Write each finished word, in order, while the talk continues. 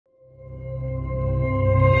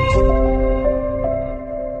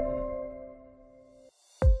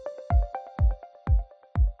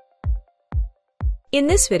In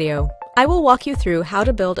this video, I will walk you through how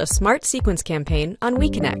to build a smart sequence campaign on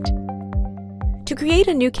WeConnect. To create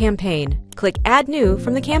a new campaign, click Add New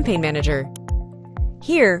from the Campaign Manager.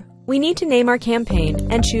 Here, we need to name our campaign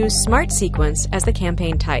and choose Smart Sequence as the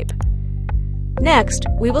campaign type. Next,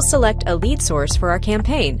 we will select a lead source for our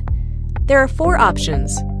campaign. There are 4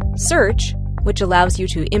 options: Search, which allows you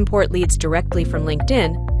to import leads directly from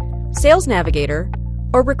LinkedIn, Sales Navigator,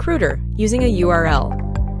 or Recruiter using a URL.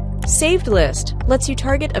 Saved List lets you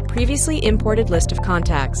target a previously imported list of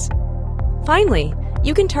contacts. Finally,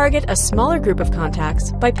 you can target a smaller group of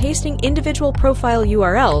contacts by pasting individual profile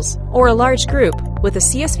URLs or a large group with a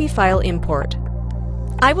CSV file import.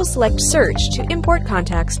 I will select Search to import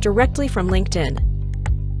contacts directly from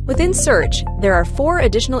LinkedIn. Within Search, there are 4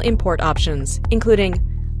 additional import options, including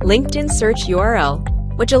LinkedIn Search URL,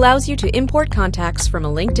 which allows you to import contacts from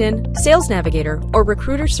a LinkedIn, Sales Navigator, or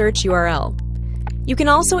Recruiter Search URL. You can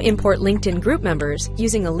also import LinkedIn group members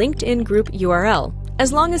using a LinkedIn group URL,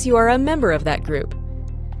 as long as you are a member of that group.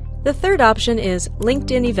 The third option is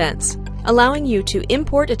LinkedIn Events, allowing you to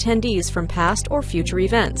import attendees from past or future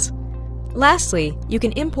events. Lastly, you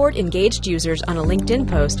can import engaged users on a LinkedIn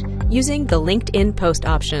post using the LinkedIn Post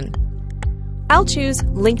option. I'll choose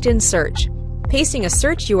LinkedIn Search, pasting a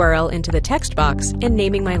search URL into the text box and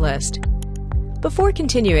naming my list. Before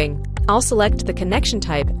continuing, I'll select the connection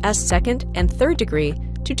type as second and third degree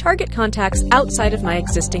to target contacts outside of my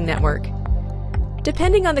existing network.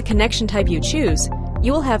 Depending on the connection type you choose,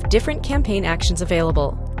 you will have different campaign actions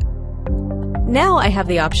available. Now I have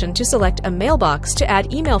the option to select a mailbox to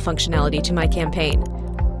add email functionality to my campaign.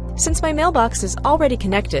 Since my mailbox is already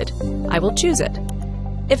connected, I will choose it.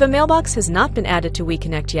 If a mailbox has not been added to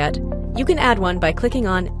WeConnect yet, you can add one by clicking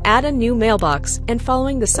on Add a New Mailbox and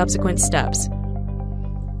following the subsequent steps.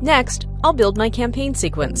 Next, I'll build my campaign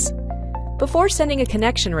sequence. Before sending a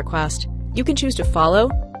connection request, you can choose to follow,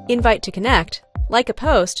 invite to connect, like a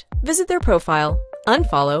post, visit their profile,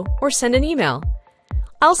 unfollow, or send an email.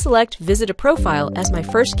 I'll select Visit a Profile as my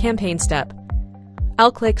first campaign step.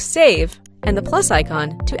 I'll click Save and the plus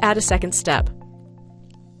icon to add a second step.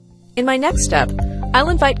 In my next step, I'll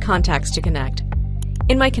invite contacts to connect.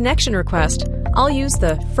 In my connection request, I'll use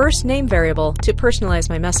the first name variable to personalize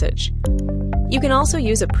my message. You can also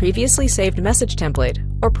use a previously saved message template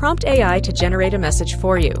or prompt AI to generate a message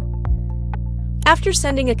for you. After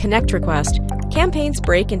sending a connect request, campaigns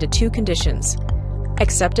break into 2 conditions: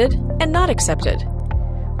 accepted and not accepted.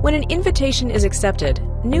 When an invitation is accepted,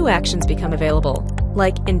 new actions become available,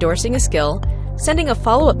 like endorsing a skill, sending a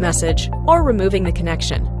follow-up message, or removing the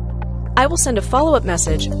connection. I will send a follow-up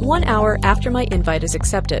message 1 hour after my invite is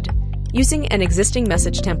accepted, using an existing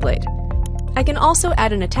message template. I can also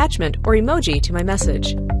add an attachment or emoji to my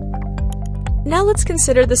message. Now let's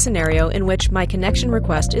consider the scenario in which my connection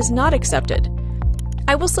request is not accepted.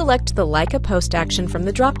 I will select the Like a Post action from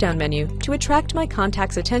the drop-down menu to attract my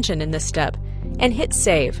contact's attention in this step, and hit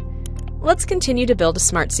Save. Let's continue to build a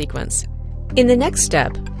smart sequence. In the next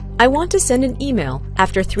step, I want to send an email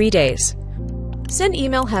after 3 days. Send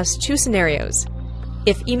email has 2 scenarios: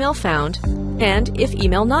 if email found and if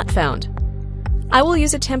email not found. I will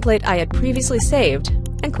use a template I had previously saved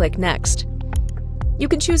and click Next. You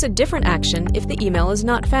can choose a different action if the email is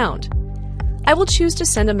not found. I will choose to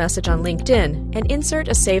send a message on LinkedIn and insert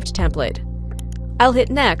a saved template. I'll hit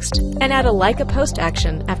Next and add a Like a Post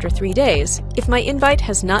action after 3 days if my invite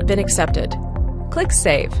has not been accepted. Click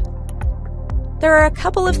Save. There are a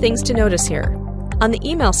couple of things to notice here. On the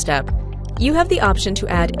email step, you have the option to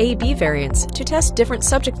add A/B variants to test different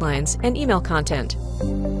subject lines and email content.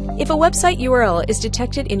 If a website URL is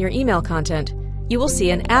detected in your email content, you will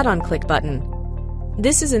see an Add-on Click button.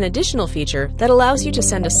 This is an additional feature that allows you to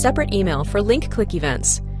send a separate email for link click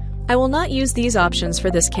events. I will not use these options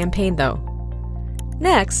for this campaign though.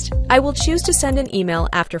 Next, I will choose to send an email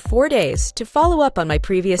after 4 days to follow up on my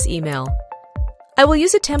previous email. I will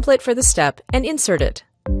use a template for the step and insert it.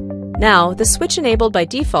 Now, the switch enabled by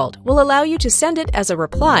default will allow you to send it as a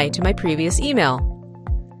reply to my previous email.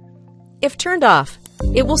 If turned off,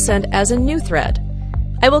 it will send as a new thread.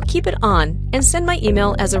 I will keep it on and send my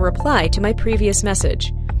email as a reply to my previous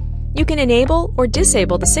message. You can enable or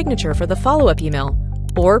disable the signature for the follow-up email,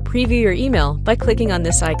 or preview your email by clicking on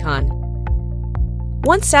this icon.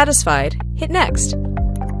 Once satisfied, hit Next.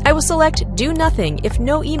 I will select Do Nothing if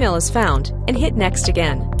no email is found and hit Next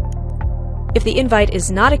again. If the invite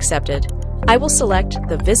is not accepted, I will select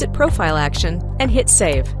the Visit Profile action and hit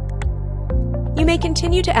Save. You may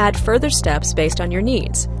continue to add further steps based on your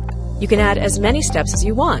needs. You can add as many steps as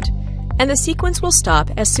you want, and the sequence will stop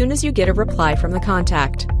as soon as you get a reply from the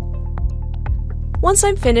contact. Once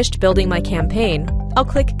I'm finished building my campaign, I'll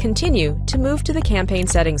click Continue to move to the campaign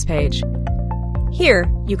settings page. Here,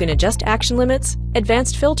 you can adjust action limits,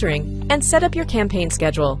 advanced filtering, and set up your campaign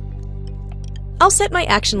schedule. I'll set my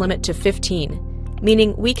action limit to 15,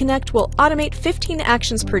 meaning WeConnect will automate 15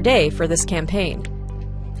 actions per day for this campaign.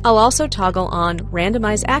 I'll also toggle on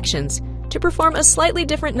Randomize Actions to perform a slightly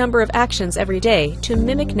different number of actions every day to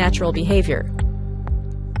mimic natural behavior.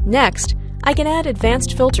 Next, I can add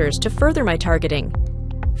advanced filters to further my targeting.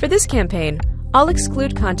 For this campaign, I'll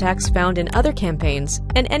exclude contacts found in other campaigns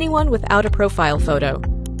and anyone without a profile photo.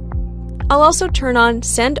 I'll also turn on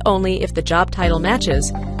Send Only if the job title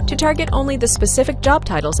matches to target only the specific job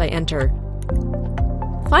titles I enter.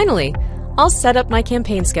 Finally, I'll set up my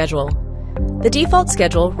campaign schedule. The default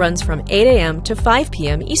schedule runs from 8 a.m. to 5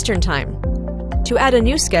 p.m. Eastern Time. To add a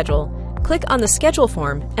new schedule, click on the Schedule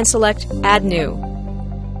form and select Add New.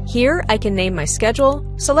 Here, I can name my schedule,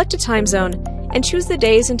 select a time zone, and choose the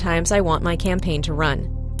days and times I want my campaign to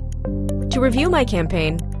run. To review my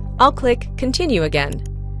campaign, I'll click Continue again.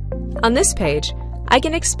 On this page, I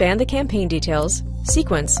can expand the campaign details,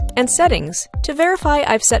 sequence, and settings to verify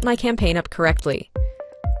I've set my campaign up correctly.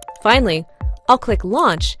 Finally, I'll click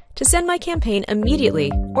Launch to send my campaign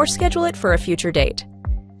immediately or schedule it for a future date.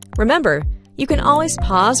 Remember, you can always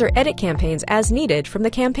pause or edit campaigns as needed from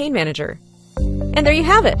the Campaign Manager. And there you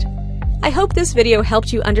have it! I hope this video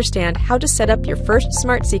helped you understand how to set up your first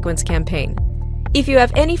Smart Sequence campaign. If you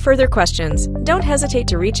have any further questions, don't hesitate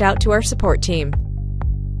to reach out to our support team.